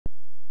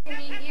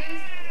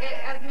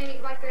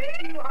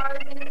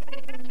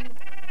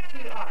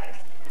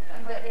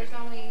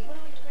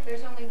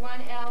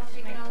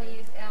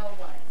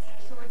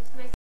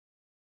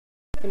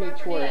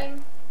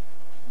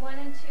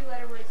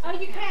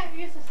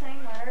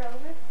same letter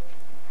over?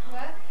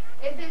 What?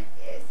 If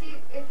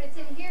it's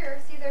in here,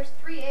 see there's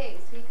 3 A's,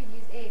 so you could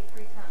use A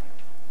 3 times.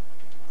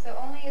 So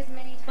only as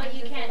many times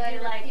as the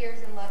letter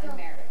appears in love and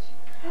marriage.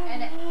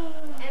 And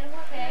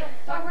what? Okay.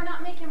 So we're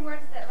not making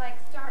words that like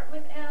start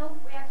with L.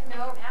 We have to make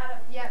them out of.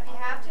 Yep, you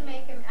have to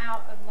make them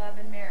out of love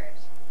and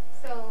marriage.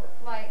 So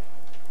like,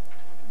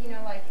 you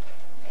know, like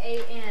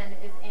A-N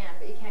is and,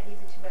 but you can't use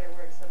a 2-letter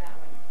word, so that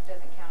one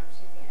doesn't count. I'm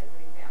just using it as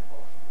an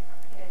example.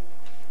 And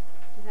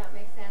does that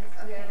make sense?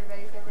 Okay. Do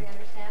everybody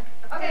understand?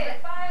 Okay,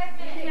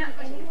 5 minutes.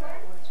 Any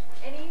word?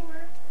 Any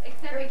word?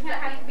 Except it can't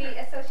have to be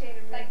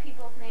associated with like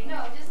people's names.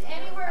 No, just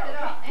any word at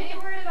all. Any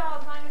word at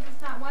all, as long as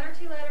it's not 1 or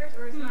 2 letters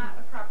or it's not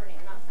a proper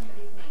name, not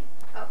somebody's name.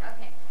 Oh,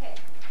 okay. Okay.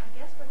 I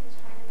guess we're just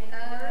trying to make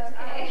words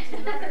out of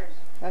 2 letters.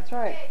 That's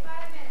right. Okay,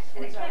 5 minutes.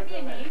 And it can't be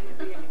a name?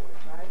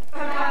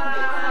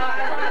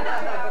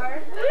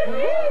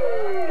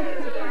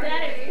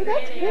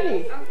 That's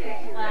pretty.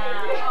 Okay.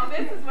 Wow. Oh,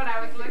 this is what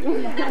I was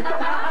looking at.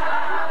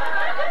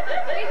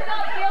 We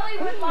thought Billy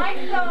would like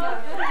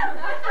those.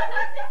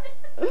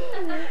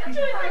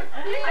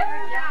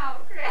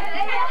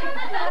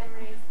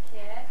 Memories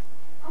kit.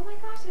 Oh my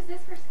gosh, is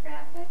this for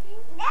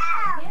scrapbooking? No.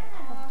 Yeah.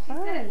 Oh, she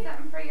said it's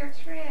something for your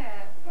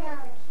trip.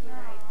 That's a cute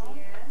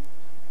idea.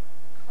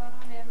 Photo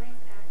memories,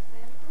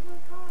 accent. Oh my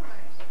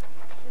gosh.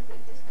 Is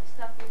it just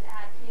stuff you'd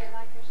add to your,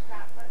 like your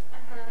scrapbook?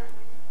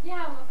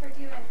 Yeah, well, for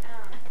doing,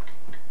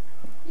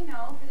 you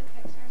know, for the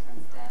pictures and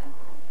stuff.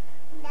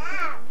 No.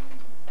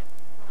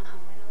 Oh,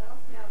 and a little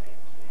smell good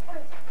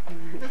kit.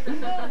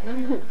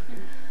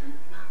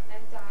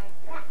 And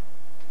diaper.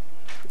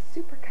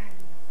 Super kind.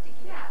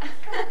 Sticky notes.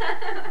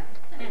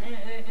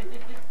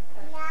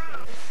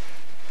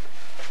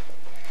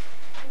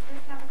 Does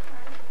this have a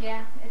card?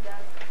 Yeah, it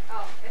does.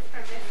 Oh, it's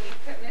for Missy.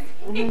 Put Missy.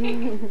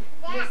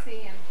 Missy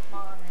and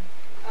Mom and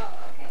Oh,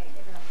 okay.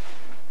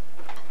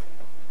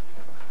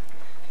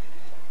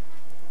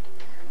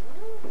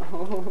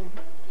 Oh.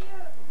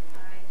 Cute.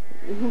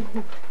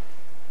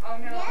 Oh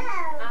no.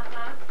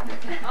 Uh-huh.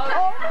 Oh,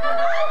 Oh.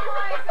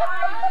 my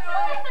God.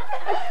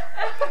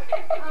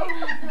 Oh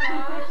my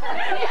gosh. I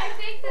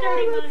think that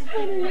That's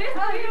funny. That's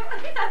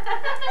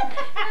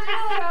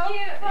so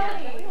cute.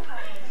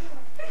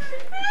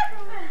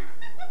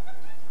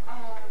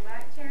 Oh,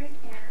 that cherry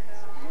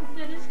candle.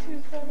 That is too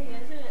funny,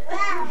 isn't it?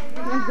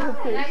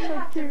 now you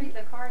have to read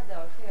the card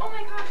though too. Oh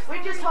my gosh. We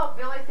just hope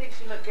Billy thinks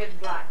you look good in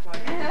black.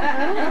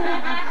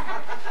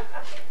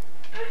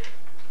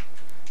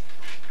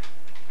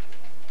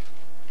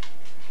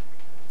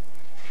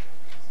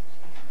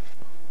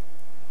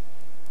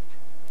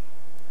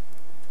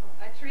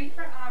 A treat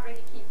for Aubrey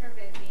to keep her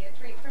busy. A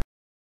treat for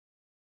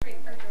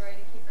Joy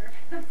to keep her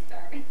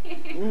sorry.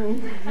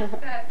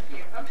 That's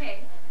cute. Okay.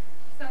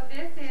 So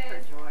this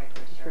is Joy,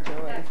 for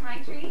sure. that's my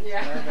treat?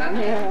 Yeah.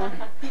 Okay. Yeah.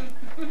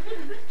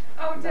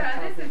 Oh duh,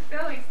 this is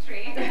Billy's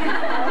treat.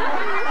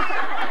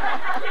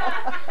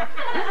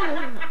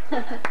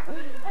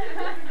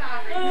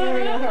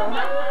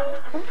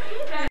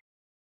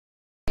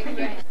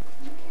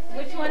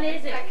 Which one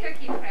is it? A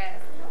cookie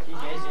press. Oh, She's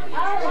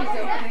that's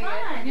opening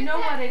fun. it. You know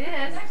what it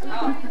is.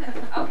 Oh,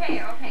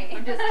 okay, okay.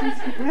 I'm just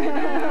teasing.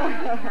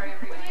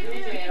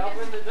 DJ,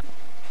 open the door.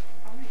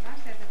 Oh my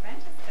gosh, there's a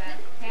bunch of stuff.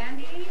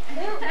 Candy.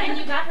 And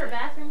you got her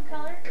bathroom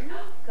color?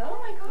 Go. Oh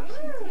my gosh,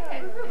 you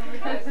did.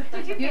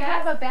 Did you You guess?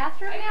 have a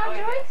bathroom now,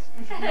 Joyce?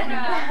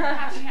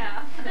 Half and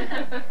half.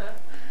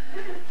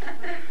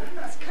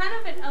 It's kind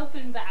of an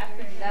open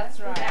bathroom. That's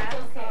right. Bath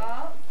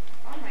salt.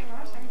 Oh my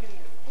gosh, I'm gonna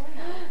get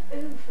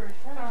spoiled. Ooh, for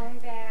fun. Foam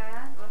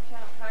bath. Watch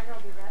out, Tiger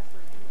will be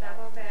wrestling.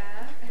 Double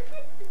bath.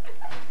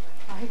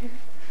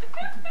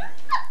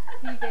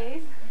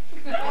 PJs.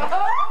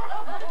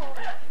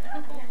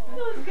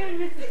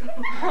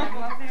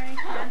 Mulberry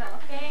candle.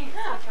 Thanks.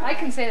 I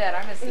can say that.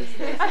 I'm a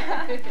sister. Oh,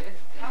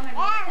 and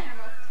more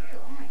candles too.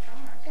 Oh my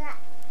gosh.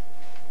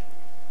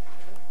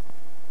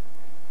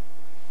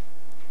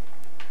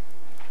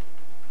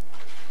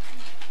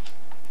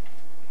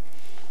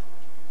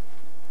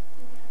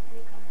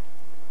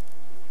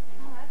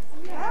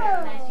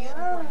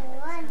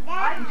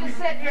 I'm just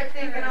sitting here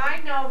thinking, I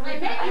know who I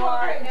met you you over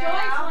are at Joy's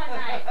now. one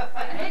night.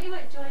 I met you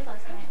at Joy's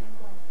last night.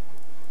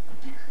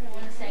 I don't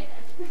want to say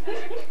that.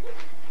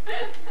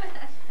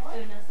 Oh,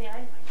 no, see,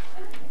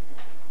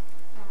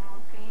 Oh,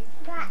 thanks.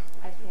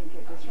 I think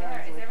it just There,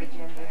 runs is with the everything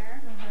gender.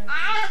 there?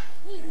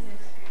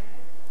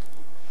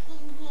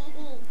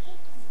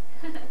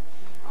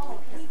 Oh,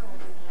 this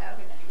goes in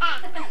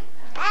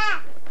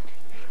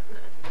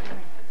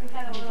We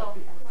had a little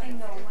thing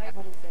go away.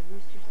 What is that?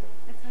 Rooster soup?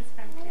 This one's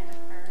from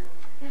Jennifer.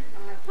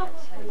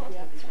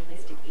 It's really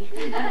sticky.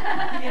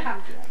 Yeah.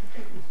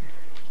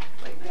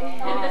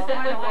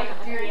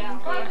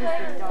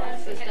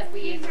 The stuff we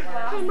use. Hey,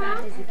 Mom.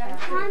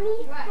 Mommy,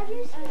 have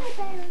you seen a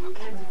balloon?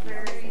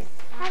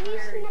 Have you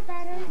seen a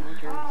balloon?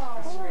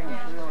 Oh,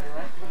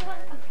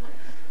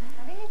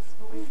 I think it's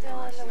still in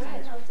the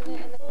wedge. Wasn't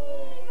it in the...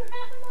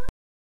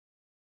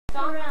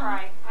 don't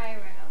cry. I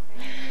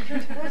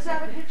will. Was that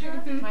a picture of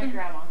My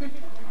grandma.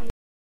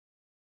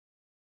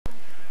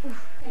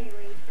 Hey,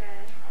 Lisa.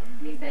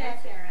 Lisa, Hi,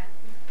 Sarah.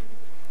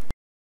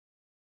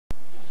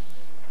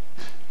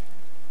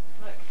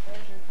 Look,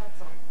 there's your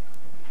pretzel.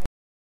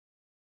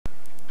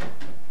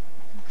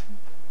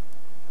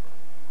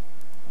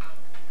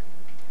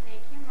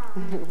 Thank you, Mom.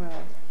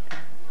 Well,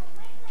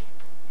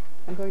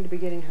 I'm going to be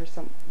getting her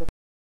some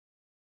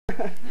I'll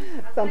tell you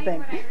something.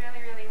 what I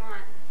really, really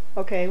want.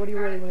 Okay, what do you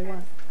really, really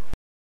want?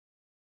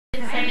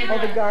 Say Oh,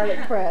 the that. garlic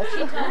press. She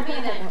told me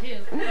that too.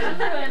 I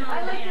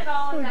looked at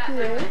all of that.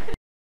 Okay.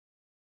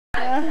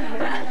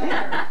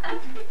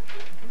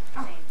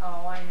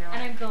 Oh, I know.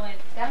 And I'm going,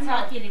 I'm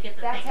lucky to get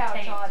the That's thing how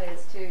taped. Todd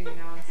is too, you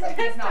know. So if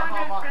he's not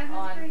home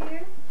on, for you?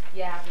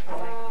 yeah,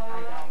 because I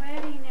don't.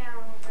 Wedding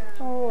album.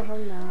 Oh, how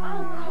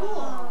nice.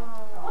 Cool.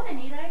 What a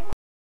neat idea.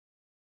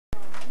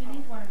 You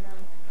need one of them.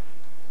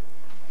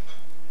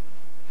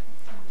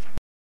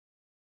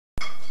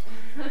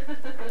 I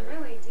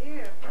really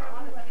do. For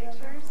all the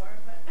pictures.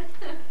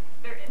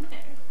 They're in there.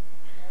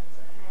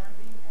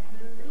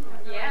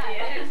 Yeah.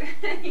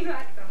 You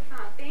like them,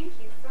 huh? Thank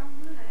you so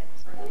much.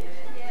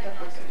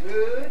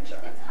 Good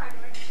job.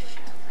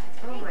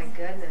 Oh my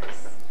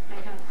goodness.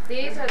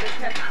 These are the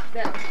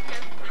pampered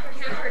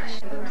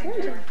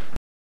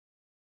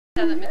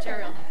That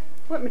material.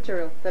 What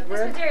material? That This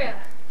red? material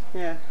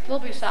Yeah. will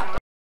be soft.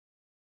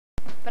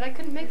 But I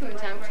couldn't make them in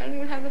time because I don't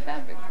even have the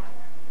fabric.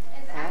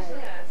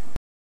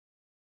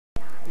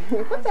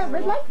 What's that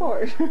red light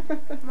for?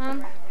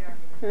 Mom,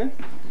 Huh?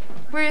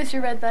 where is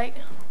your red light?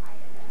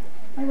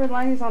 My red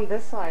line is on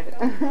this side.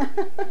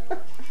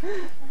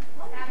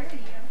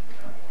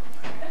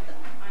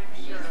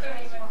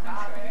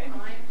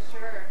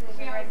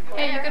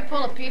 Hey, you could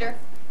pull a Peter.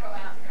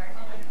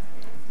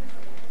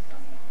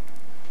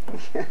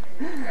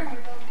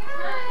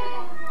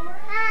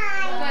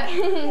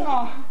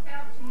 Oh.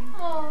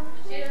 Oh.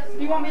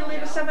 You want me to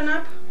leave a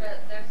 7-Up?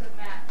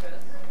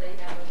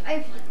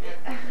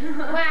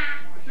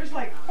 There's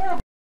like 4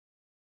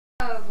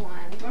 Of one.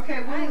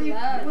 Okay, we'll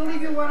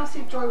leave you one. I'll see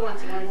if Joy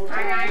wants one. We'll take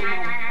it home.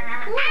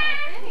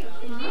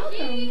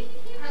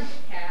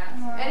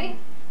 Ready?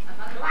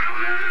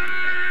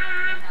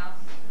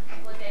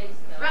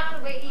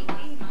 Round, wait,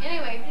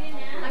 anyway,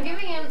 I'm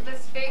giving him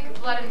this fake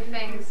blood and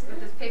fangs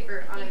with this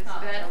paper on his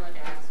bed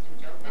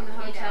in the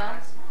hotel.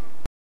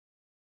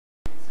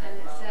 And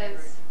it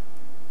says,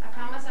 I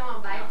promise I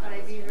won't bite, but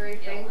I'd be very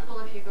thankful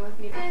if you go with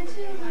me. Ew,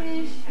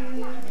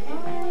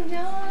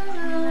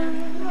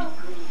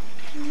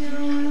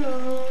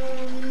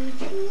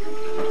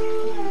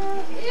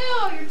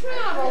 you're too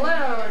out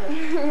alone.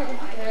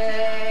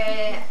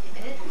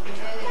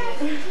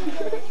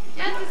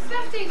 That's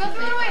disgusting. Go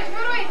throw it away.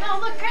 Throw it away. No,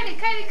 look, cut it.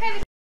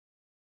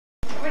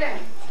 Over there.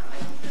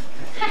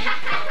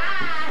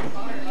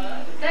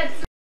 That's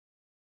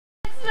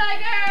my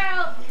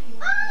girl.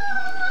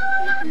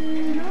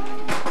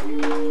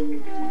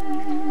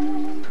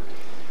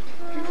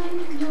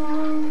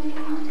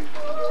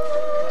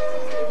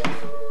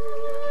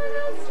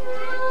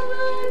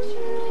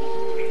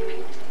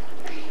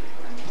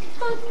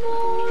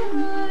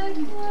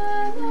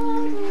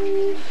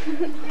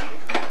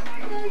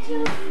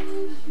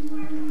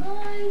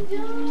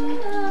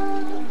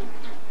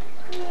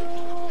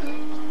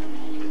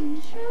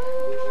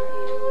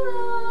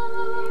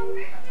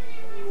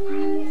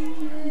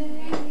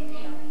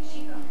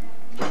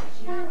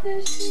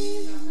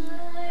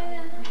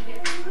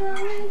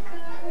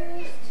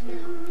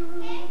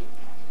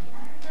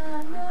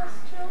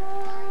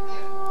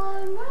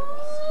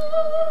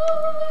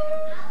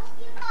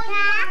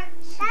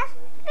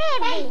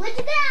 Hey, where'd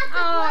you go?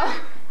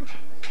 Oh.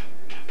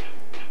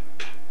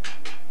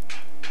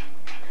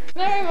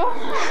 There we go.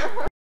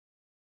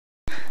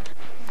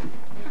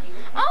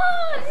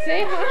 Oh,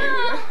 say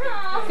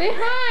hi. Say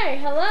hi.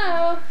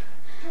 Hello.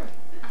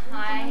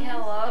 Hi,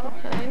 hello.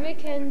 Hi,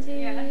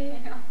 Mackenzie.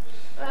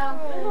 Well,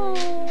 Oh.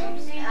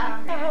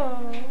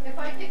 if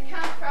I could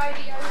count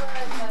Friday, I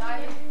would, but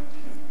I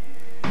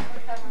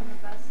would have on the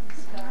bus and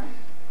stuff.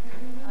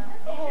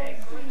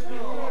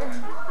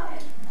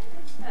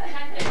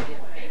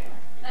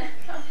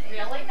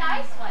 Really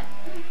nice one.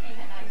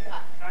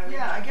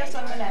 Yeah, I guess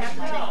I'm going to have to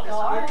take this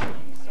off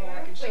so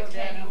I can show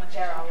Dad how much.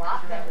 There are a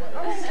lot that would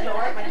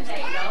store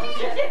potatoes.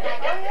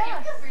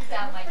 Freeze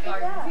out my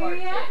garden for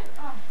you.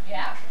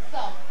 Yeah, so.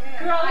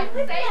 Girl, I'm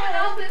saving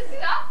all this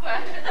stuff.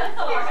 Thanks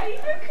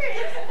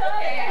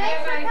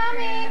for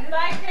coming.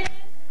 Bye, Chris.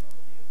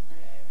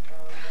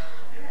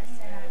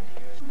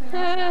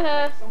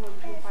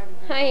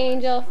 Hi,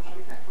 Angel.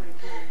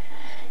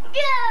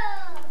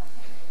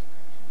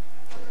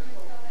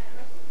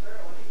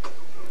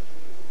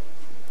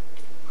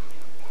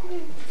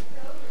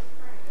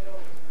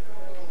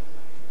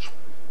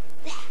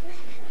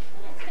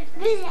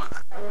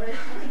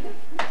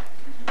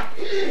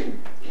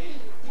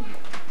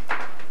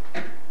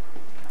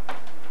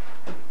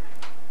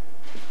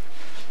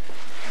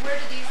 Where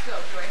do these go,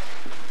 Joy?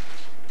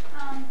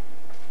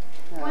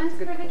 Yeah, One's that's a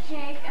for good the question.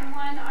 cake, and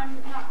one I'm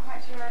not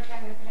quite sure if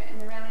I'm going to put it in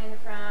the railing in the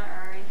front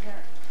or in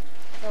here.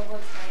 So we'll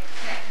just wait.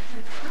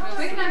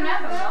 We can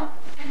unwrap them though.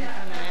 I'm going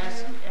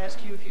to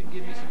ask you if you'd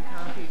give me some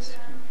copies.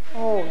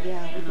 Oh,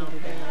 yeah, we can do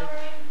that.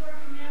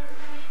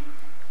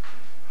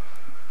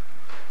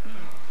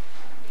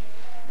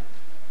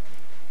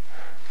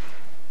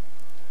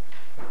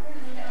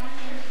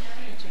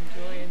 Catching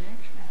Joy in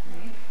action with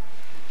me.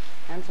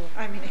 Angela.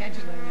 I mean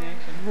Angela in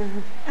action.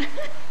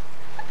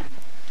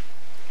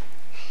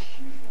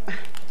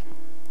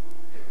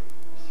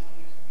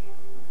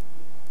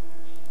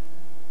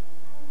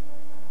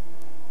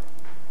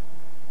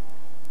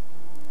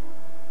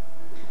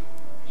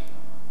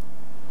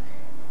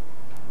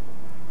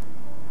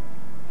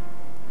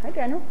 Hi,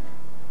 Daniel.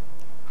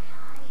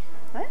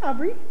 Hi,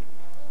 Aubrey.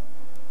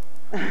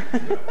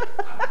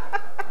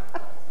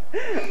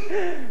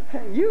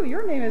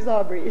 Your name is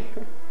Aubrey.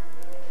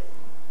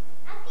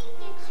 I can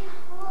get you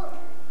food.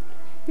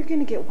 You're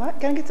gonna get what?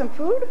 Gonna get some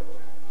food?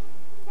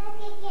 I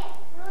can get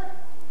food.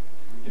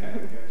 Yeah, you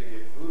have to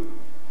get food.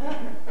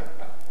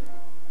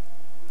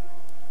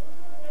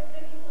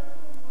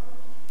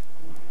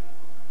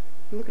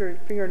 Look at her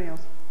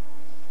fingernails.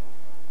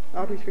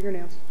 Aubrey's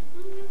fingernails.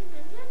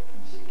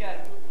 She got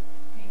it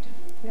painted.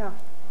 Yeah.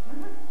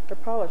 They're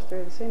polished.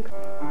 They're the same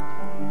color.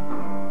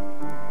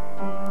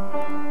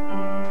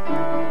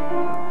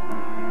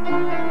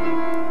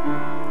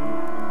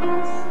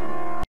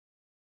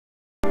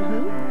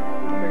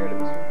 Figured it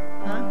was her.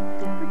 Huh?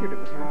 Figured it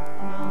was her.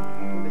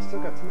 Oh, They still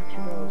got some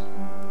extra bows.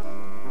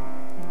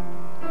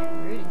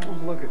 pretty. Oh,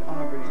 look at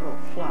Aubrey's little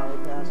flower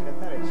basket.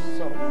 That is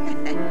so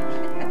cute.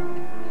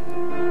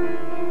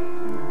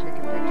 Take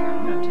a picture.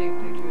 I'm gonna take a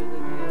picture of the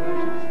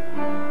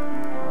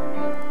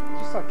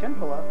Just saw Ken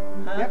pull up.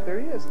 Huh? Yep, there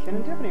he is. Ken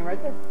and Tiffany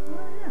right there.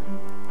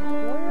 Oh,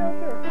 Way out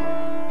there.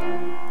 yeah.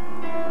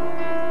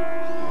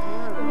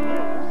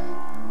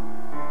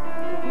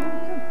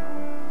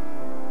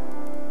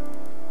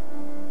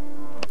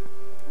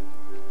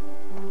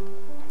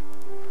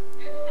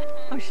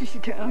 Oh, she's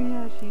oh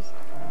yeah, she's.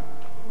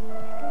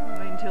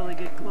 Wait until they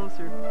get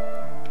closer.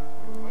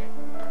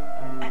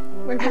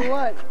 Wait for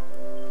what?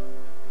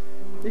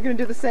 You're gonna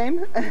do the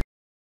same?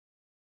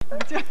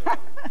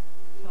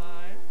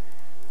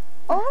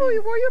 Oh,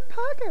 you wore your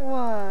pocket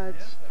watch.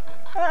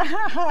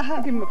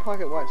 I'll give him a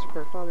pocket watch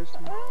for Father's Day.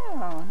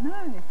 Oh,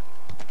 nice.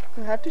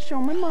 I have to show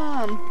my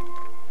mom.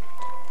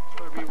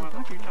 Whatever you want,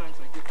 a few times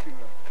I get you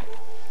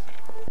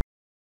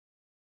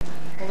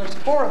Well, there's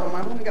 4 of them.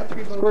 I've only got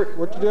 3 bows. Squirt,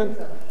 what you doing?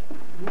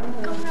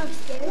 Going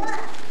upstairs?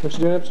 What you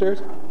doing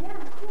upstairs?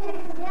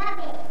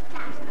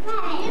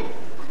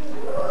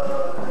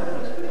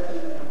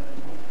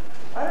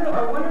 I don't know.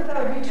 I wonder if that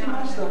would be too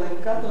much, though.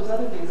 They've got those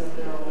other things up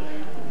there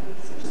already.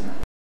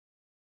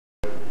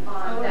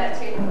 On that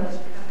table list.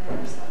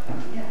 He's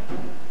sleeping? Yeah.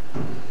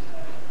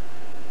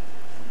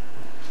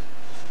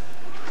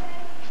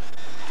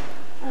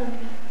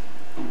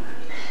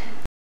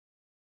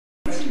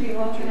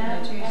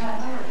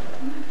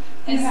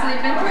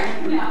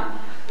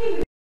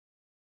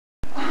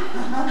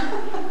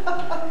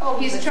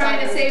 He's trying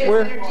to save his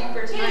Where? energy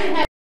for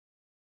tonight.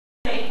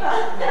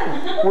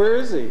 Where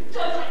is he?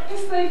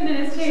 He's sleeping in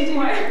his change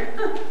wire.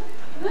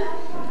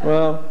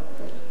 Well,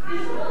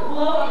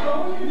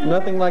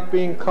 nothing like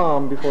being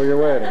calm before your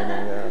wedding.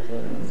 Yeah, so.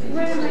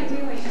 What am I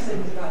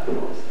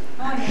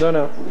doing?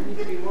 No.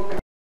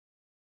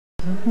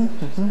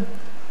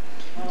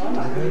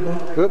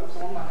 Oops.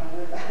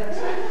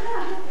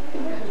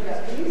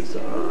 It's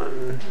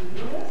on.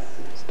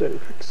 Steady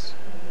fix.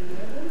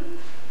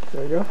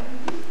 There you go.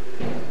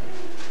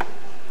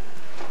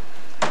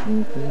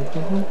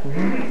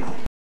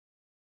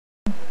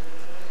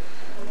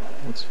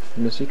 That's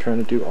Missy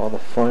trying to do all the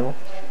final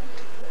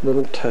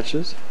little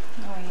touches.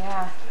 Oh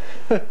yeah.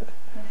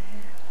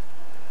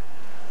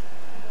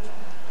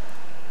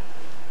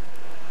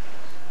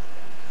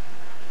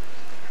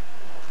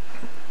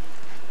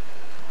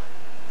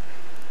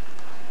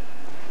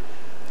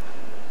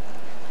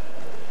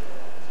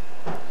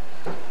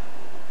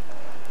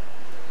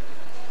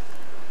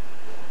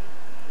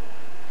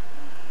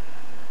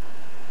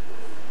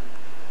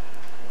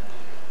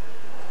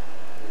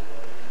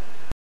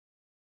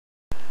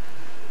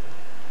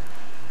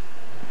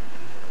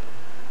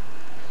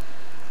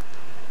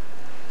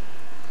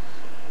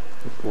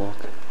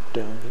 Walk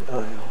down the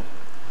aisle.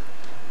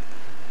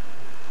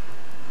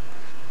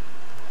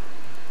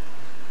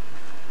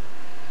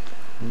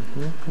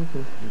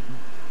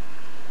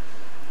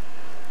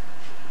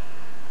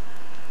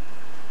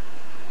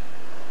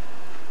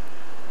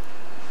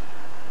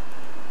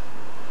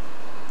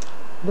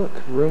 Look,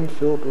 room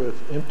filled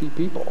with empty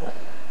people.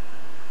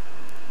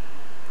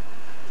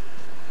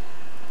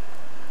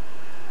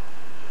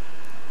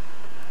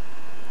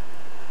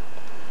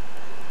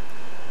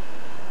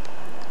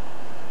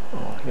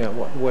 Oh yeah,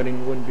 what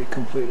wedding wouldn't be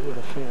completed with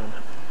a fan?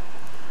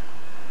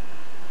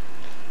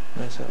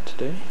 Nice out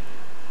today.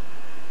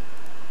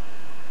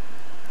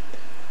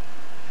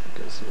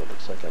 You guys see what it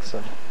looks like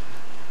outside.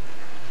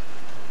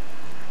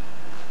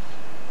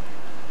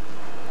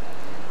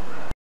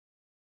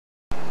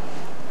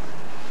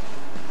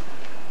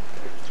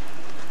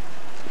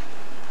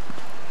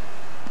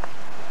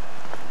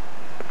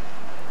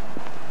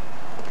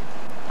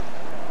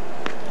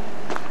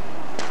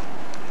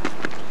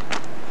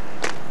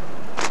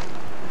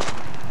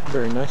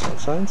 Very nice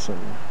outside.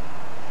 Some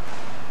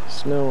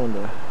snow on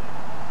the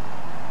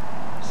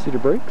cedar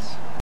brakes.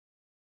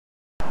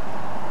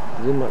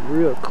 Zoom up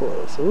real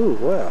close. Ooh,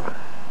 wow.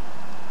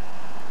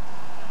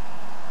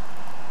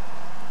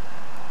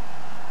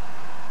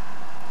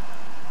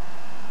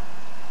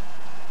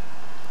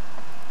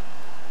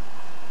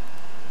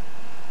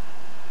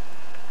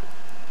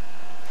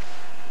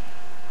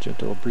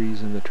 Gentle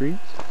breeze in the trees.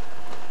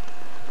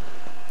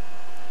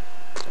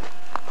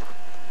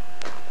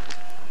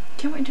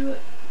 Can we do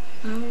it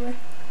another way?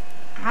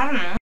 I don't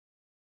know.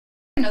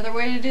 Another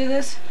way to do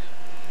this?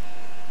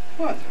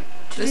 What?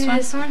 This one?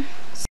 This one?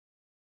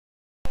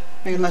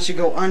 Unless you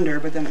go under,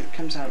 but then it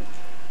comes out,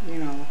 you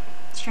know.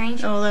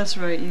 Strange. Oh, that's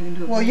right. You can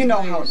do it. Well, you both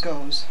know how ways. it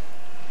goes.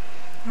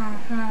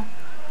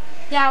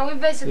 Yeah, we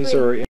basically. These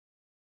are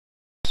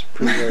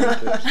pre-wedding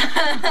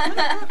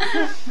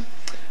tips.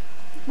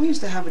 We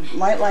used to have a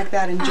light like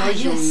that in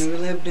Georgia yes. when we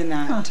lived in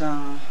that,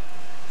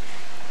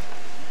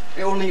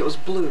 only it was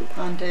blue.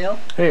 On tail?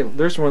 Hey,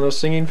 there's one of those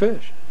singing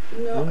fish.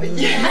 No,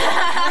 yeah.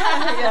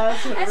 Yeah,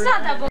 that's what It's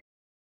not that bad.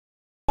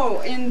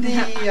 Oh, in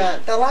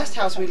the last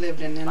house we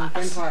lived in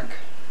Glen Park.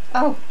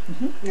 Oh.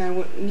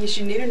 Yeah,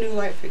 she needed a new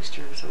light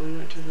fixture, so we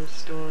went to the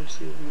store to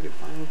see what we could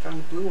find. We found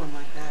a blue one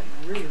like that, and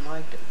I really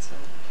liked it, so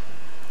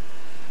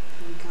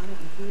we got it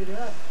and put it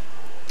up.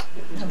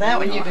 It was Now that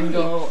one really you can neat.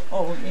 go.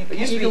 Oh, you It can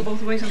used you to go be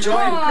both ways on Joy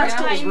that? and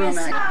Crystal's room.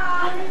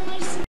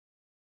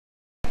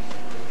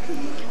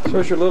 So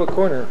here's your little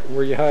corner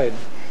where you hide.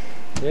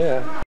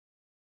 Yeah.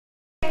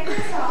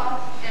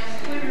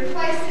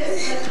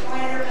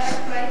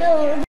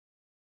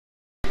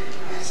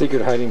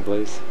 Secret hiding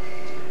place.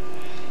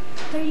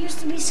 There used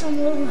to be some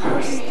little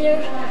houses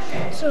there,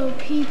 so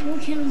people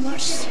can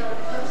watch the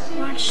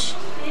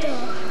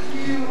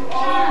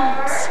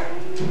clouds.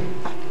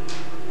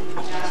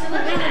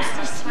 But now it's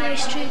just my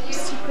straight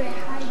secret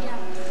hideout.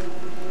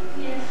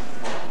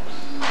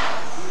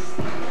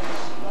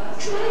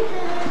 Joy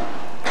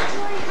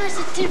has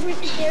a different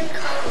hair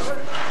color.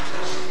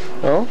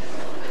 Oh?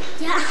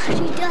 Yeah,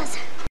 she does.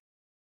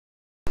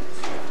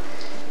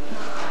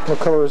 What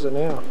color is it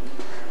now?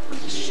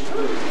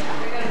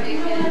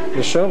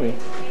 Just show me.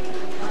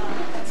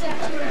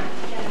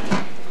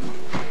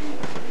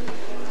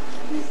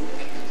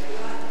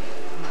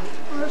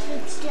 Or if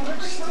it's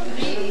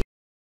downstairs.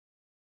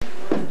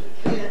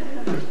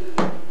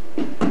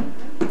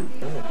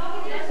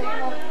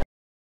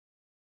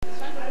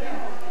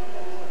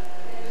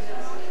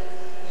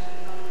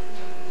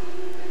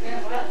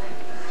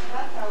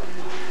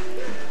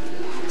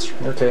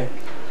 Okay.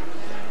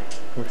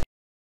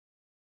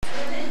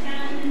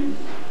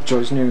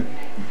 Joy's new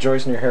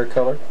hair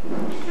color.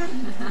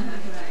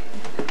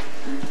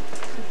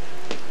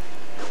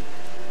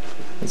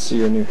 Let's see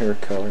your new hair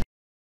color.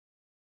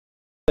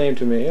 Same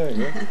to me,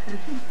 yeah.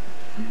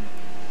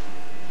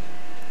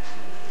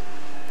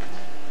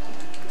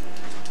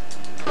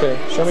 Okay,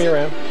 show me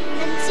around.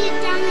 Let's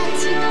sit down and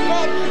see the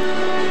bed.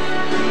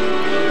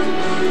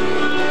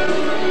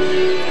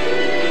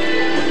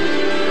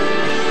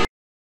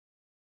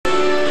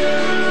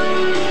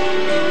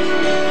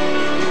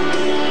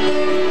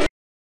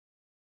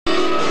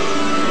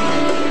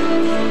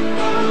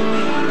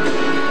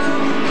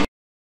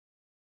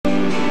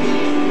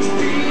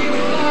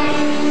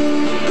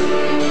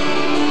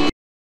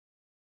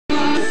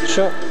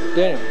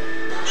 Daniel,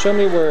 show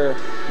me where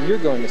you're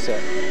going to sit.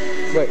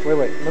 Wait.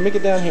 Let me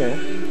get down here.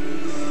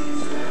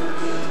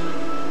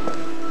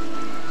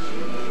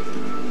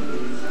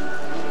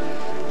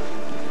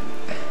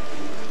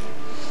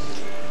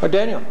 Oh,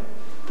 Daniel.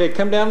 Okay,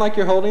 come down like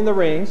you're holding the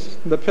reins,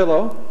 the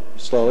pillow.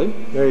 Slowly.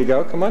 There you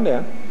go. Come on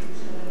down.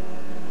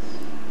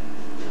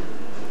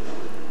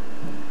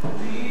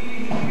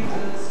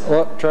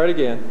 Well, try it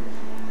again.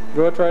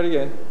 Go ahead, try it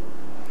again.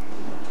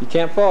 You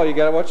can't fall. You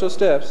got to watch those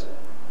steps.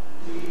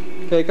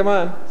 Okay, come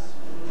on.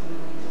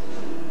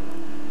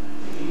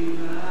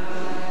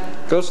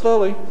 Go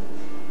slowly.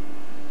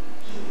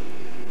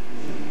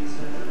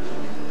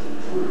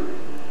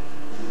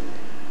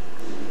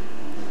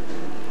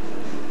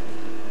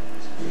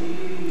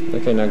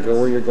 Okay, now go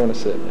where you're going to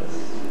sit now.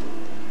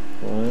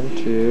 1,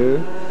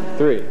 2,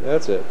 3.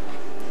 That's it.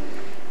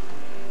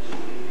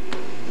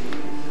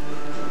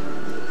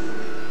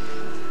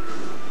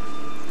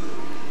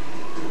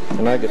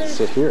 And I get to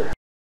sit here.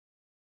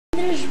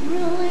 There's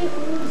really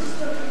old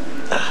stuff.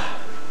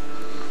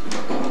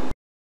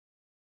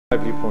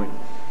 Viewpoint.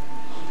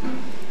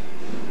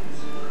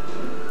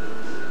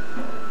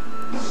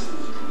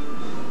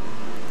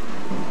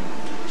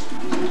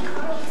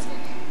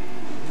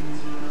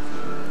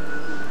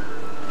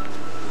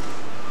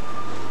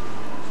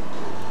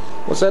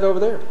 What's that over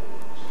there?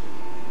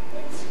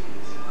 It's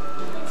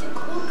a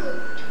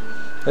cooker.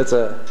 It's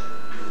a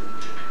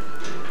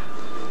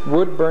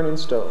wood burning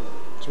stove.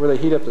 It's where they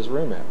heat up this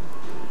room at.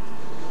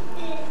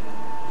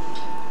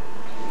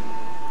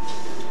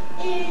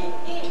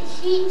 It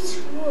heats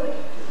wood,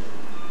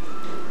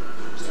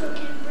 so it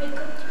can break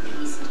up to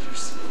pieces or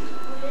something,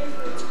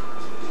 whatever it's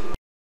called.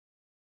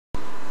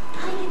 I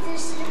get to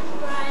sit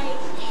right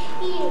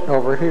here.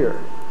 Over here.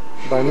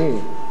 By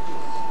me.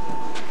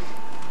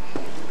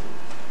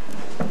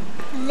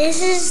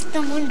 This is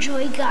the one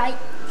Joy got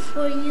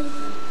for you.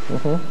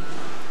 You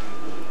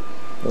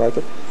like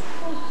it?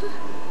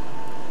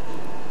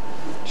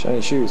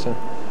 Shiny shoes, huh?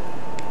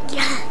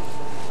 Yeah.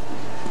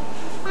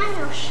 I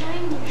know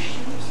shiny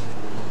shoes.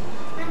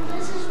 And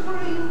this is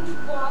where you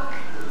walk.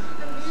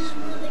 And this is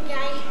where the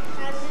guy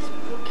has his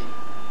book.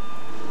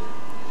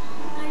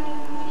 And you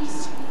really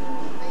see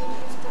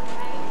use the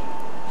ride.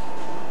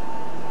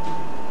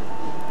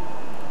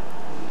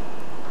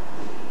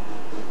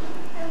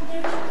 And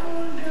there's no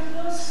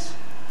umbrellas.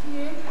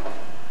 Yeah.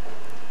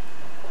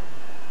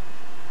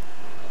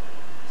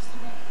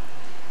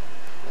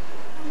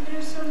 And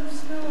there's some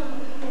snow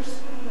on here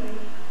somewhere.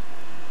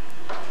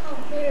 Oh,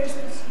 there's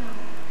the snow.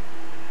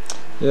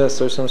 Yes,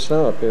 there's some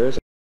snow up here.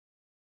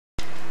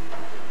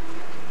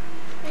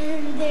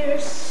 And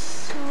there's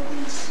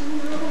some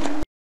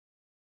snow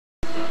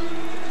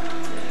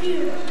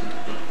here.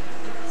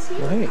 See?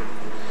 Oh, hey,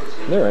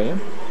 there I am.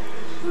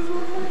 There's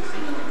one more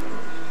snow.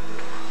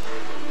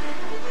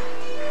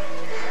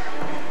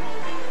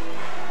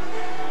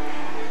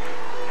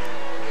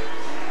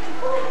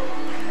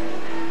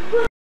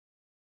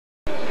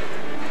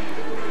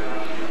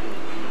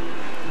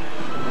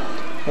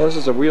 Well, this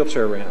is a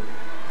wheelchair ramp.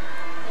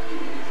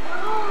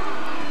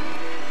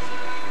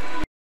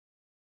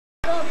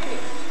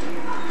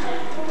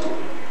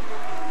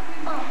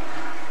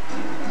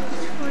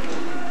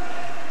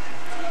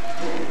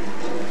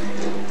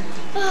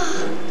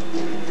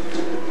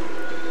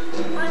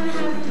 I'm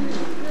having a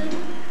good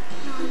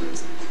night.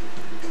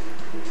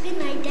 Good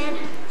night, Dad.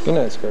 Good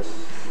night, Skirt. This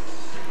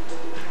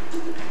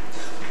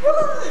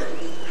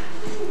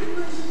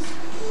is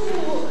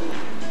cool.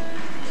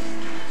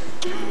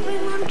 Give me my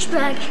lunch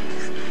bag.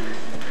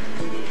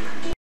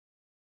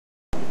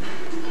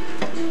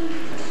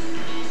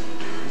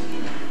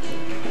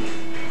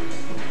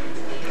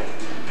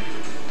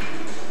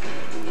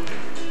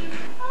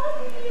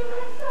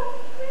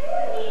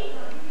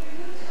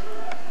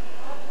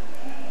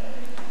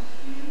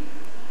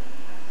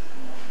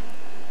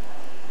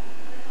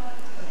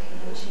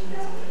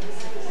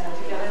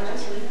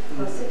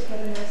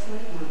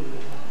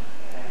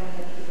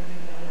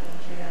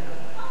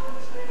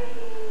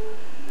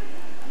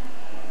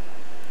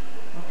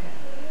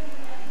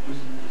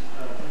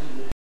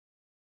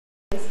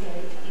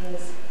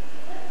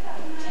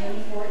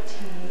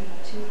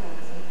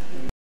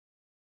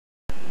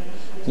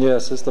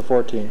 Yes, it's the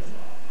 14th.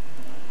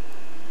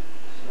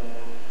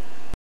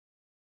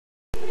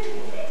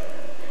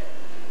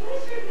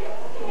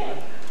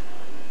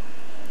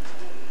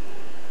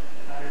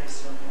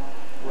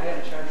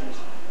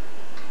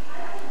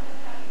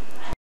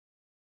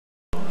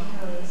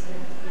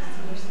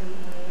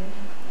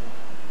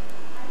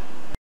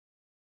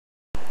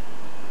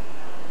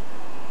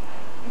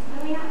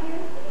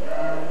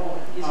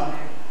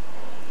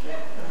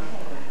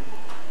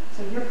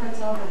 So your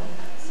part's all ready.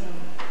 So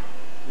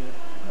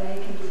Ray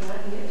can do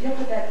that. And if you'll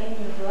put that in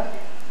your book,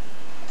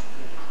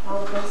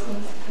 all of those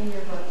things in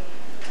your book.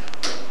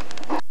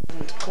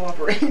 To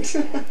cooperate.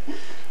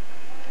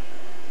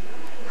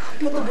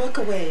 Put the book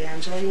away,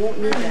 Angela. You won't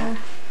need that.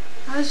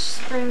 I was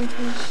just spraying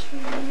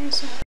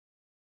finished.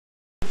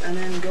 And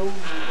then go.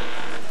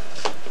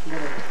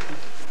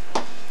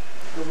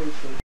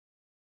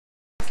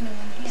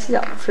 Is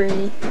that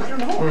pretty? I don't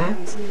know.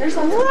 There's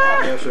lots of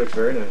Yeah, she looks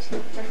very nice.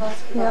 There's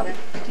lots of Yep. color.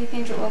 Do you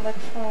think it will look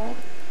full?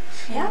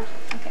 Yeah.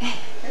 Okay.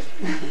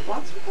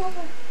 Lots of color.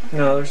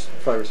 No, there's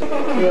 5 or 6.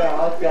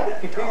 Yeah, I've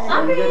got. You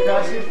get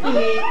past your feet.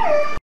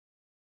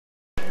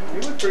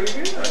 You look pretty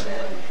good.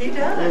 He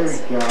There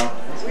does. we go.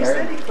 We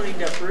said he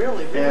cleaned up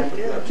really, really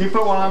good. Can you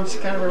put one arm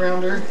just kind of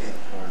around her?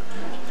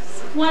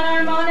 One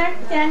arm on her,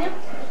 Daniel.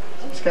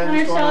 Just kind On of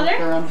her just one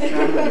shoulder? arm around her.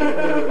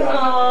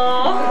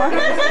 Aww.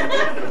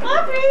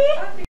 Aubrey.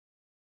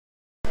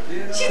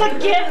 She's like,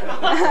 get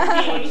off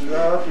me.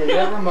 Okay,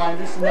 never mind.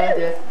 This is not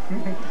it.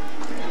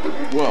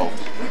 Well.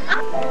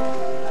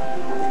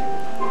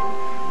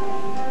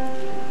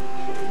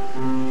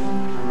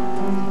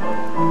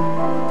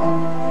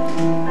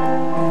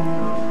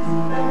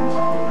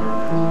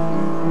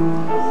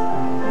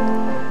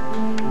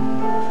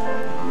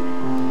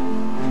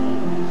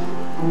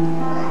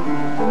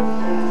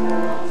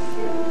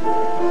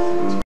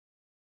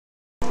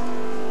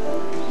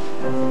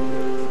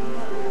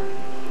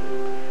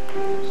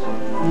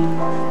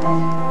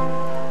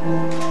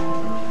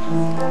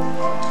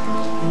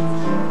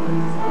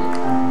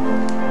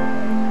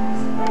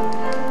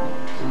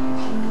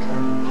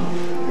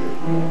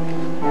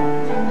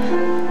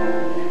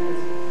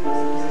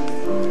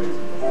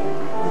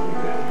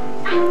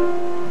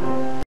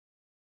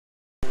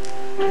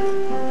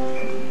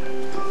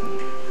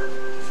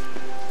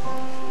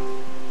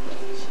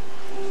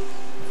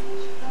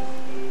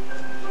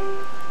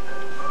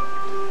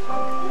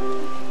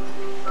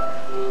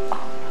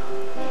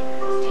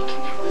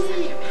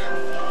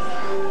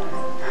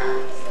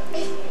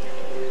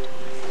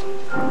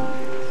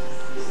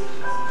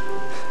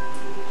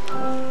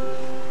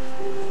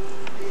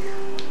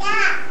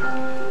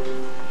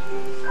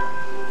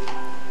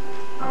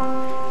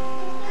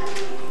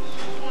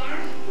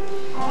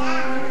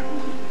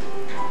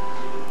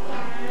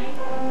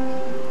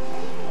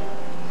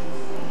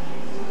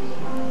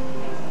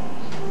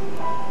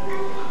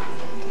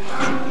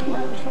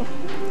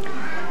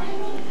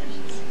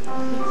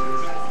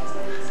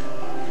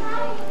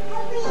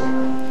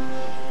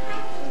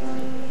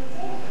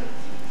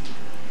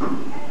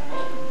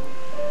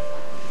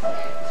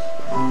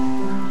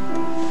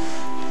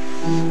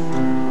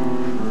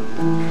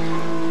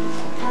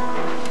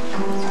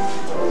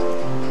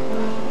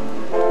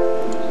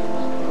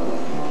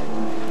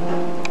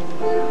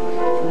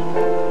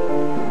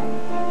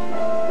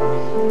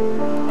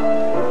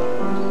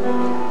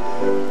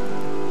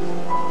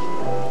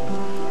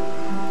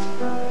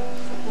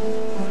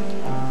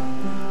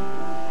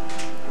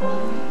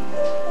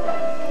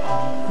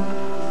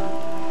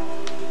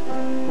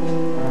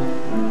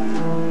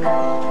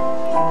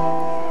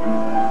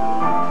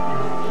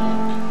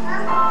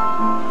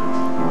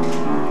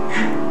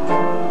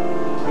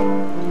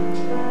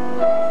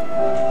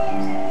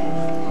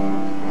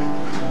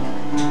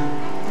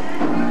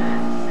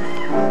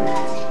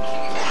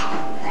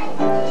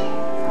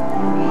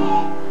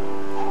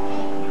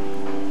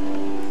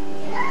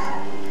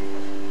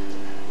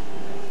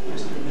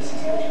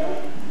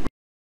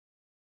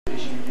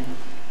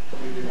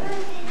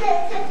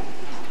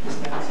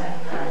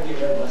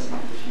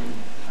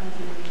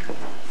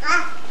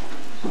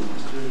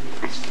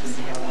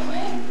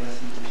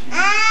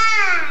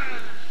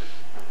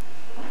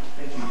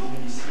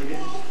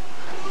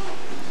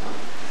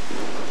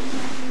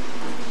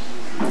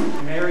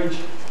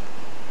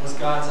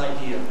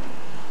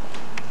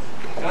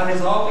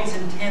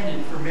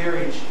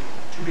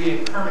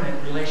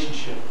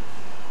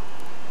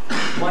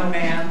 one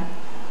man,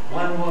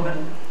 one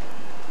woman,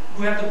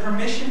 who have the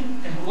permission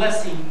and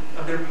blessing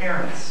of their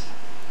parents,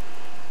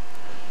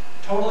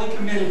 totally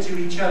committed to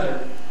each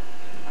other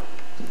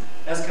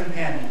as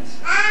companions.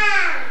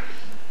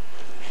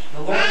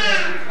 The Lord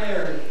has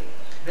declared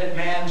that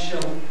man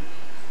shall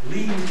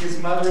leave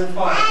his mother and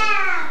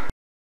father,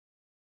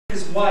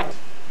 his wife.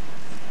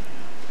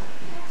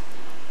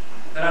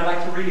 That I'd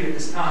like to read at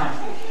this time.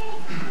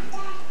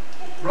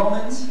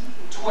 Romans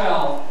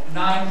 12,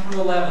 9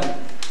 through 11.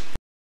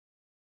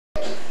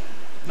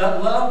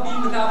 Let love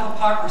be without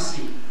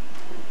hypocrisy.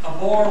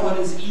 Abhor what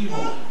is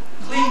evil.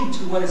 Cling to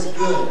what is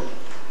good.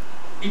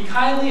 Be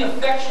kindly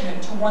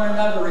affectionate to one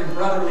another in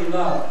brotherly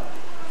love.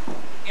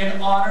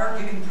 In honor,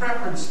 giving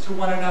preference to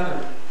one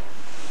another.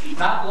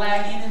 Not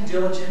lagging and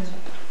diligent,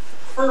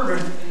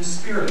 fervent in the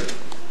Spirit.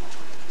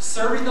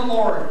 Serving the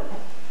Lord,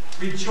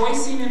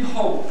 rejoicing in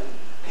hope,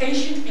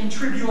 patient in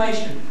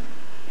tribulation,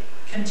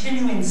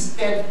 continuing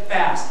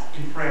steadfast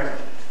in prayer.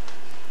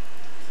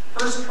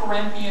 1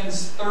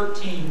 Corinthians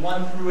 13,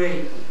 1 through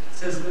 8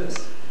 says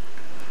this.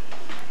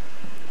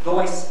 Though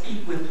I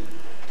speak with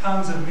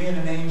tongues of men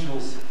and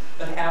angels,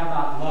 but have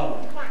not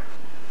love,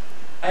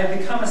 I have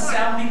become a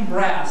sounding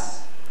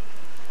brass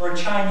or a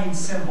chiming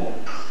cymbal.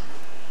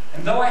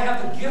 And though I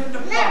have the gift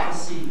of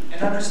prophecy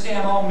and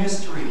understand all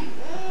mystery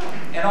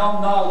and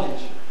all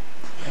knowledge,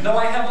 and though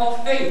I have all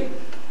faith,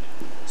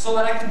 so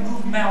that I can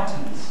move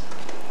mountains,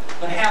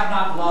 but have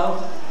not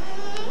love,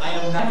 I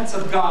am commandments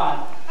of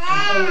God in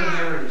holy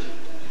marriage.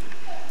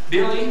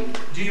 Billy,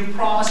 do you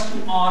promise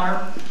to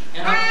honor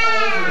and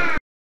uphold her,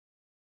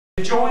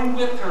 to join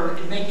with her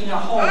in making a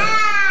home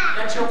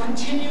that shall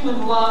continue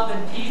in love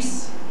and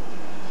peace?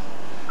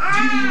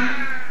 Do you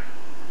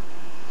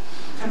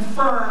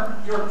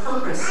confirm your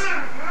purpose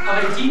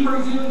of a deeper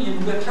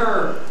union with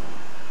her?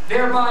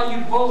 Thereby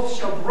you both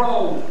shall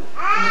grow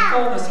in the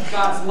fullness of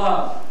God's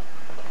love.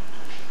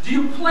 Do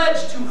you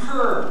pledge to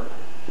her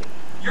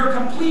your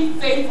complete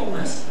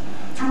faithfulness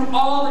through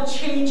all the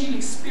changing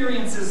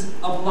experiences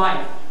of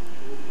life?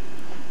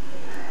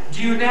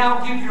 Do you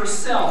now give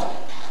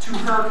yourself to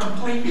her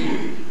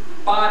completely,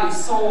 body,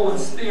 soul, and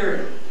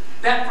spirit,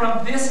 that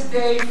from this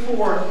day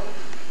forth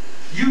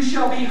you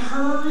shall be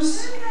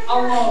hers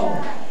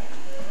alone,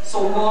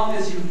 so long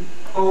as you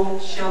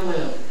both shall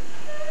live?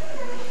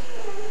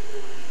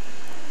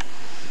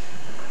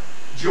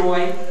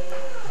 Joy,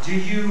 do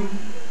you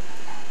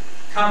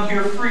come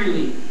here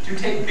freely to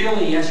take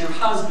Billy as your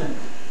husband,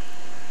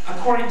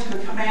 according to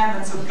the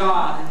commandments of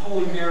God in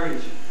holy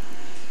marriage?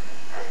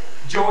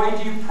 Joy,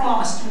 do you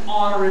promise to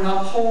honor and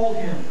uphold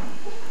him,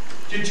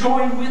 to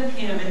join with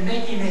him in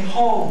making a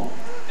home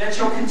that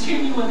shall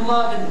continue in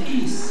love and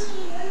peace?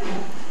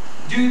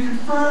 Do you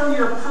confirm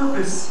your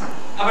purpose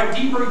of a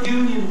deeper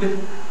union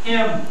with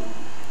him?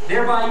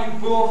 Thereby you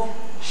both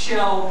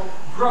shall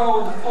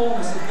grow in the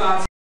fullness of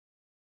God's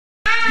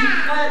love. Do you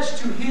pledge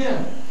to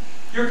him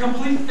your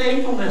complete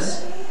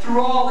faithfulness through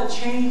all the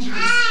changing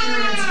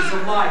experiences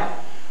of life?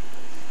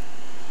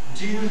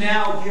 Do you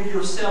now give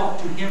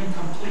yourself to him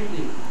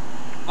completely,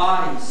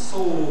 body,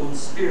 soul, and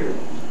spirit,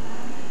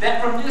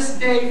 that from this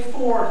day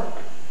forth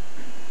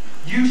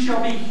you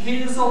shall be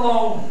his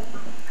alone,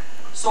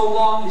 so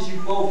long as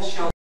you both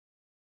shall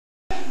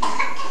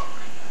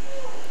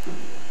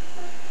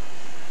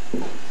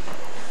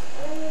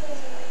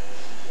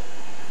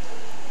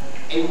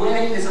A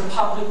wedding is a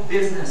public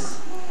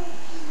business.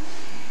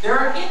 There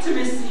are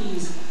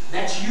intimacies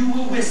that you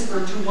will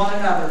whisper to one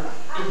another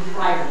in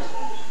private.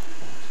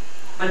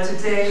 But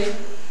today,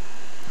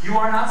 you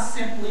are not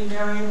simply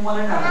marrying one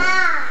another.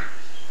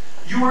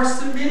 You are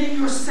submitting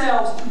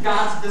yourselves to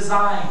God's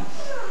design.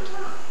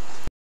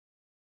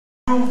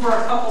 Room for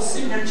a couple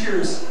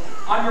signatures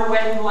on your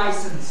wedding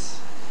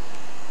license.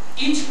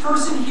 Each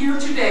person here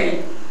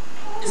today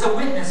is a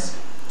witness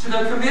to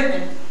the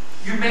commitment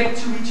you make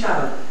to each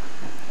other.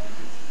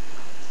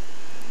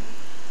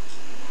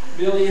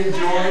 Billy and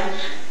Joy,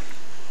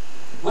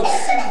 what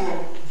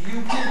symbol do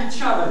you give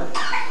each other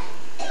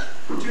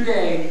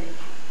today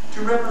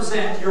to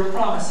represent your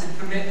promise and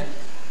commitment?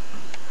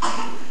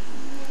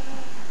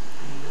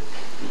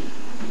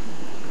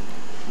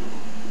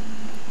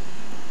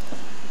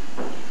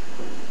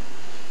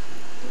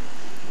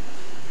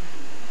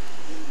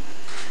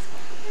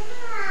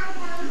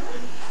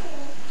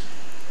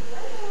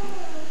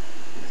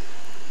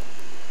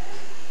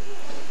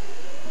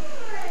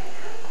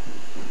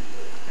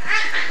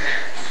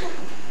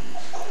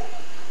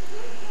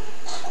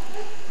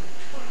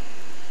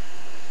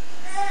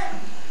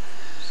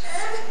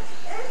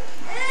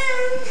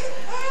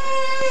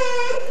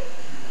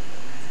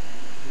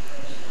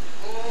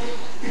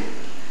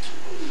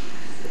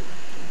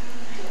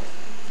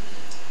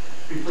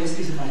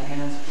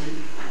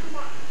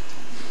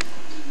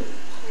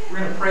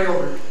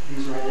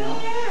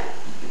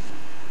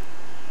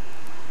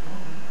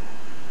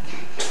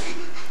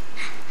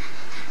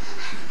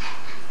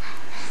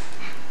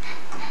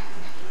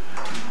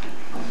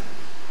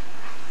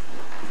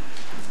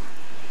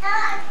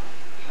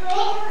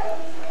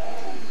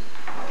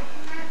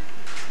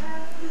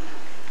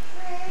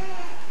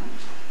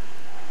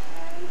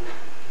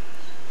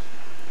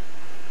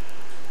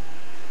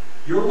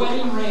 Your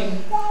wedding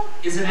ring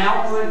is an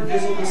outward and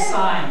visible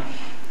sign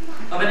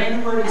of an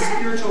inward and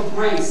spiritual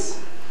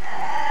grace,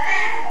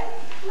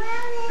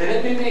 that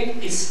it may make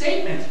a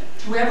statement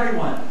to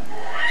everyone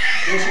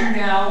that you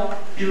now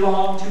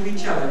belong to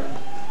each other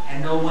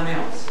and no one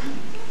else.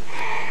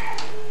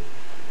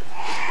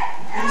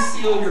 Please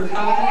seal your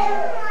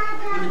covenant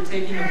with the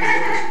taking of the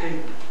Lord's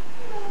paper.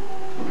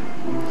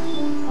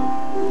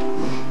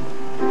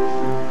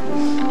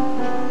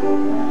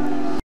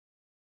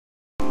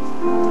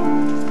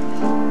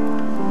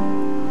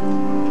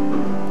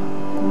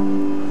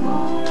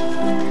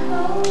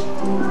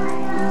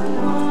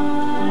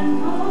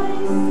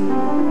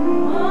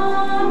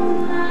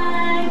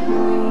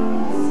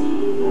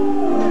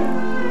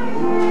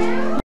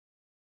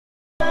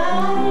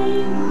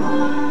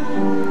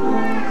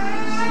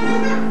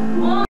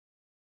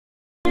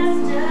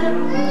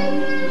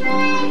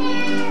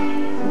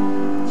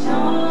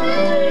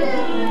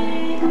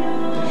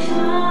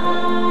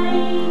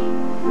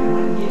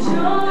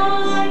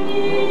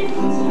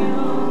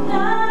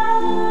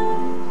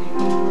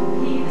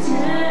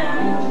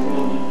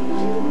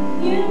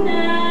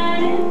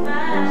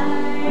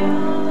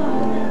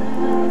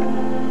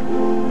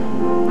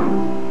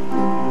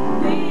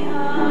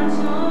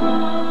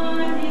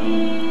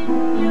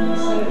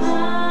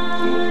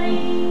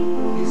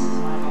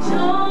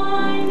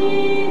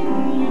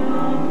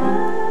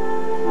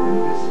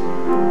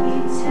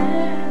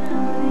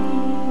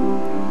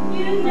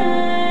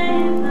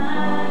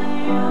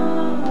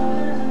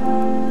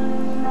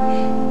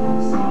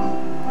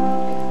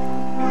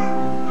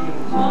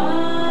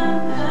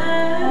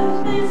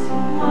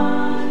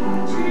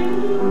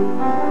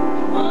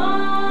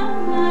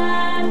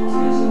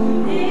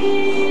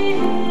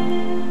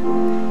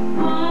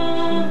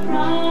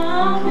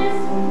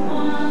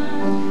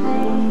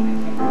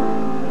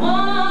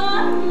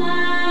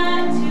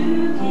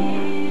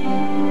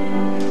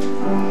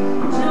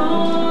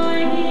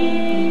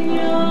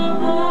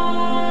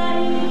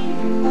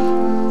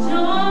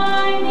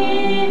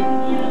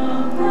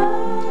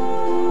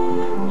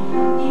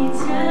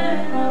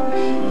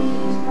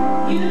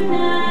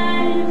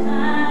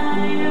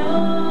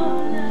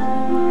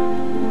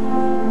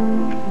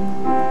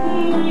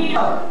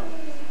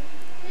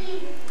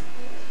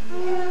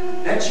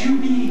 That you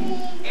be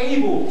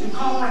able to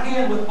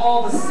comprehend with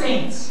all the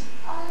saints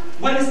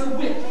what is the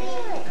width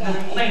and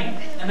the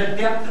length and the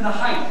depth and the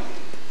height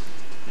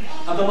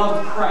of the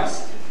love of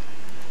Christ,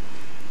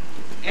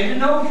 and to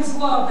know His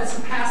love that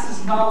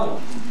surpasses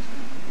knowledge.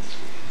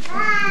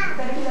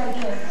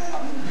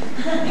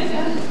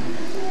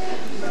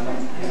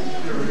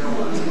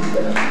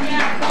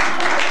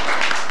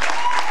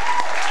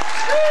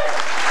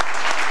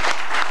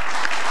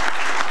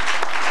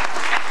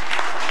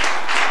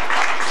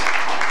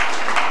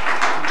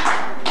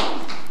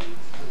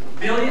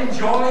 Billy and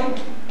Joy,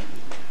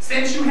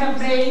 since you have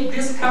made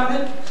this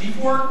covenant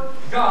before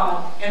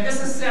God and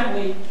this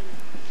assembly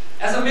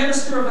as a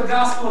minister of the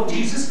gospel of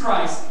Jesus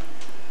Christ,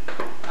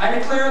 I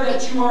declare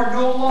that you are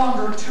no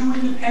longer two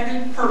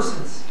independent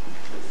persons,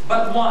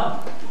 but one.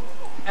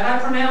 And I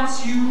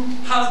pronounce you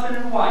husband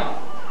and wife.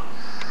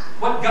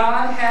 What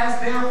God has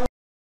therefore,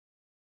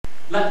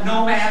 let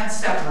no man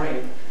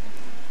separate.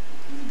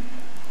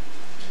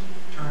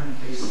 Turn and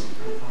face.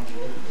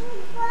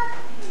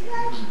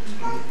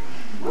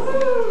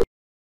 Woo!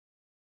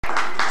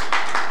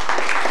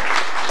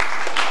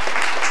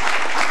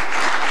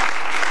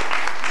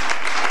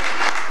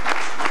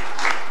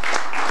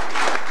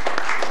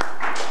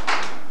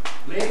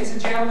 Ladies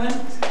and gentlemen,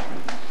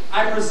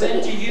 I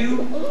present to you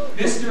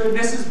Mr. and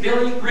Mrs.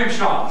 Billy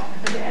Grimshaw.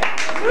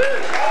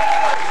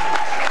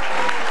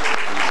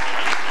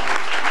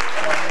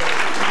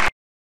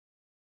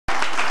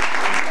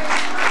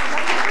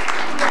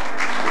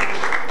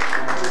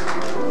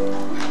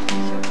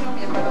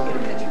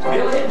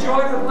 Billy and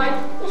Joy would like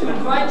to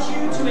invite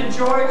you to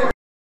enjoy their...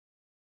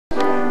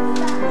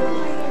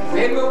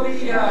 They will be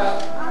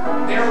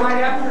there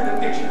right after the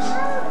pictures.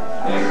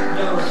 There,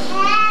 the other way.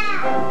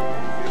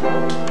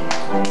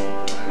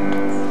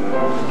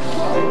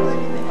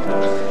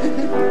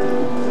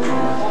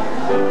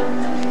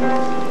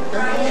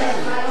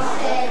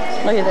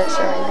 Look at that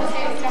shirt.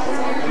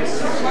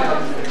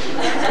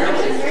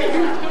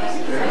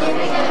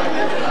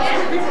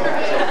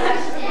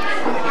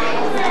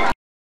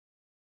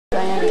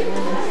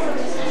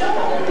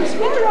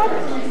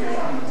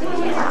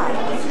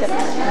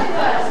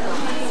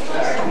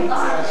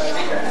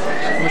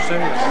 How much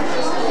time is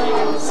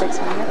it? 6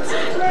 minutes.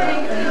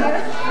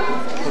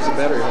 What's the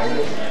battery on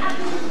it?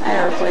 I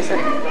gotta replace it.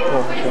 Oh,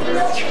 okay.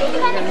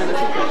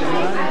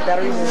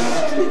 Batteries in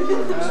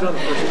It's not the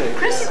first take.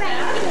 Chris,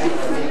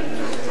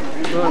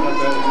 No, not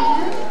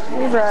bad.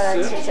 we brought out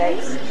 2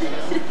 tapes.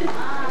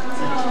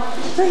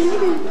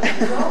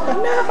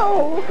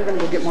 No! We're going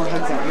to go get more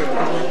hugs out here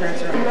because my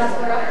parents are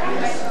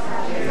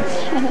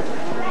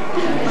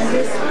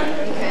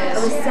It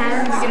was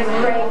Saturn's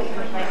break.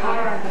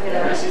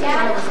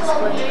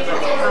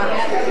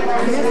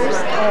 This was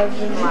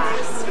every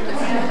last.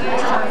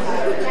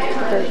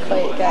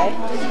 play it, guy.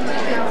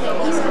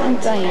 And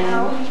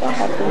Diane, what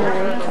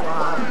happened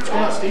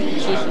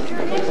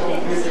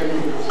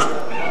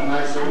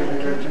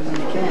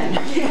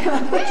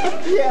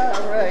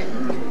Yeah, right.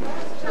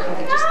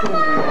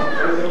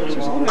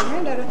 She's holding her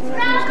hand out. I thought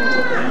I was going to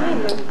take her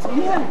hand.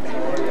 Yeah.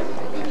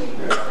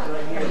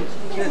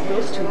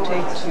 Those two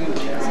take two.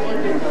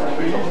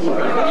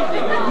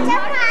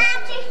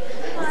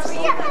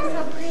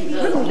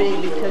 Couldn't be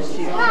because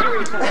she's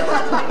very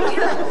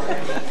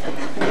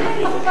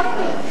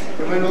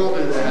It went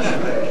over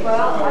that.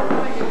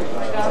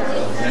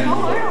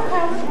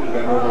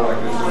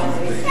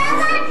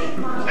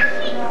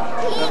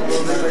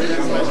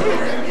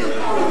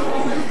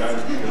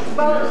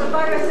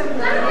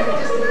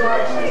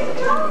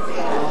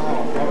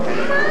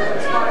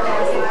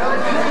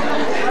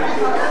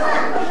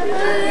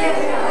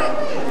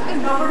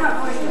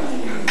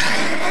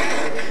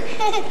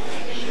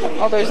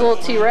 Oh, there's a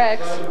little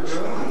T-Rex.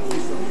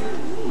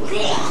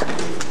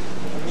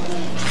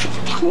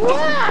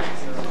 Wah!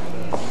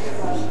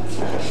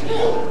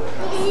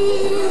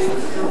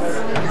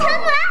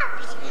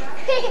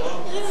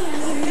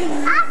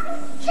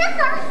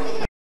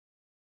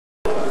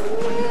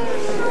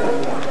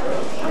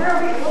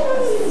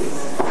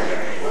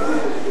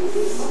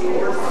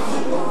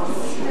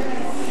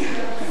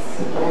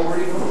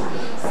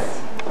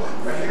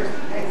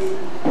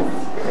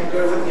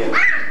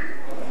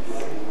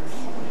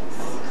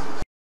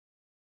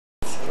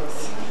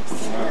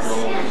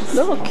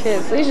 Little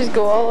kids, they just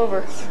go all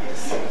over.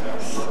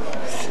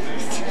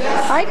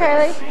 Hi,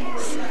 Kylie.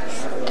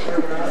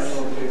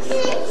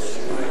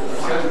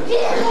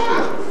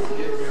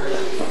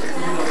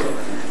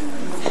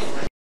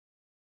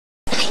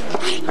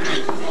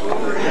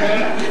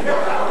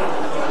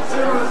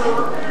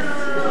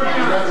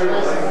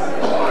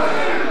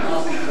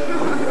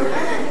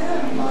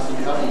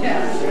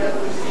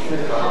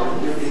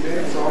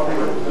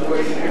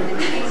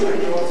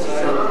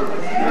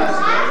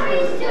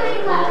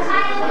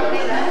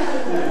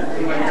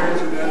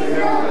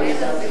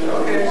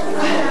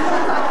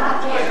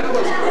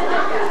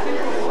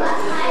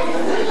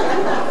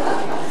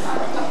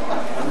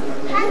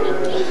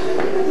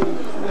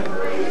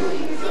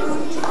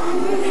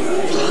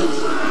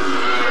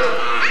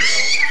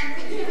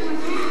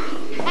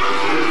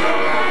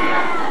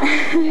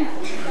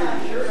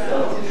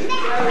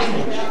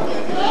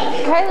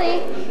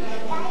 Kylie.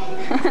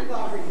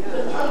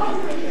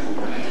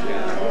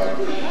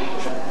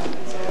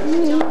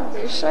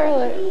 There's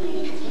Charlotte.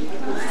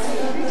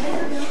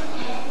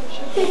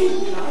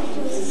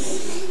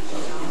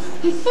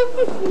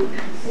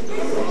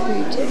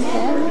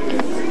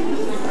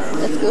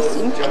 Let's go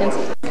see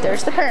Mackenzie.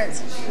 There's the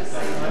parents.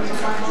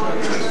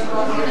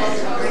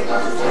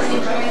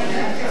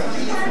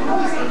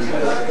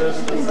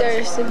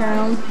 There's the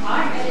groom.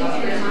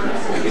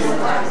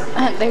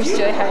 There's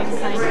Joy hiding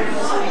behind.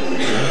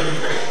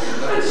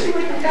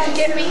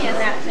 Get me in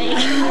that thing.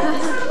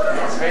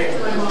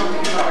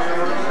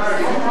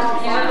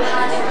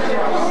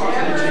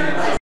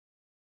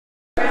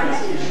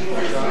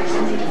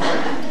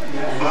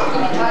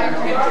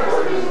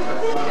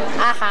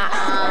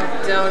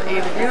 Don't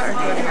even. You aren't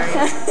doing it.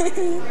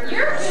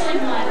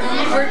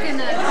 We're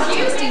gonna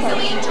taste things that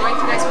we enjoy. If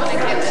you guys want to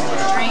get a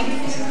drink,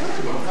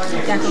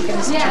 yeah, go get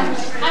us a drink.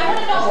 I want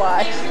to know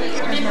Why?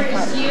 remember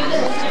it's you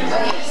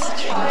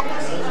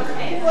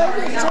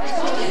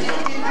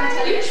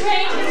that you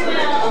trained as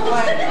well.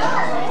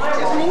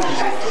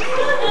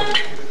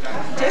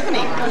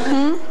 Tiffany.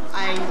 Hmm?